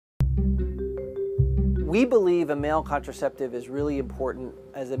We believe a male contraceptive is really important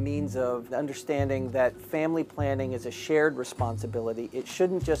as a means of understanding that family planning is a shared responsibility. It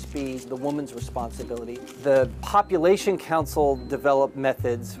shouldn't just be the woman's responsibility. The Population Council developed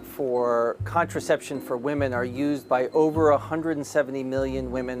methods for contraception for women are used by over 170 million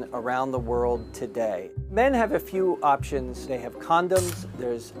women around the world today. Men have a few options. They have condoms,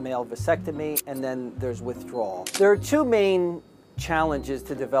 there's male vasectomy, and then there's withdrawal. There are two main challenges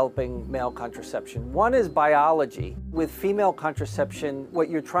to developing male contraception. One is biology. With female contraception, what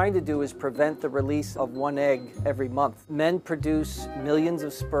you're trying to do is prevent the release of one egg every month. Men produce millions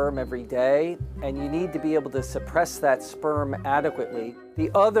of sperm every day, and you need to be able to suppress that sperm adequately. The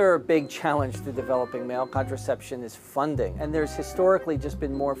other big challenge to developing male contraception is funding. And there's historically just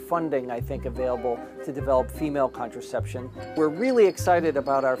been more funding, I think, available to develop female contraception. We're really excited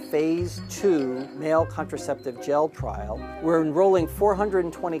about our phase 2 male contraceptive gel trial. We're enrolling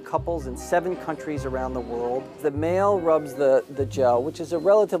 420 couples in 7 countries around the world. The male rubs the gel, which is a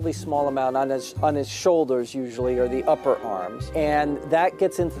relatively small amount on his shoulders usually, or the upper arms. And that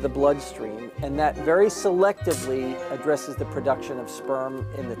gets into the bloodstream, and that very selectively addresses the production of sperm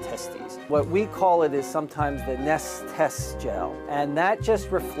in the testes. What we call it is sometimes the nest-test gel, and that just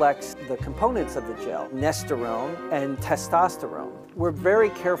reflects the components of the gel, nesterone and testosterone. We're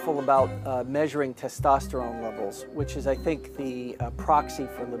very careful about measuring testosterone levels, which is, I think, the proxy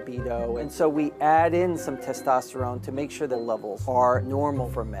for libido, and so we add in some testosterone to make sure the levels are normal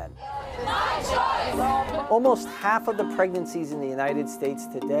for men. Almost half of the pregnancies in the United States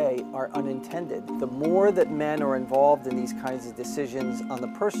today are unintended. The more that men are involved in these kinds of decisions on the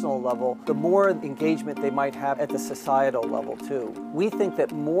personal level, the more engagement they might have at the societal level too. We think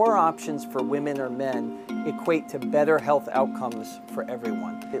that more options for women or men equate to better health outcomes for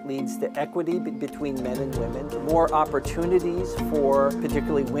everyone. It leads to equity between men and women, more opportunities for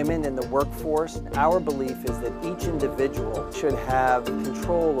particularly women in the workforce. Our belief is that each individual should have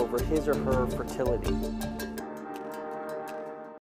control over his or her fertility.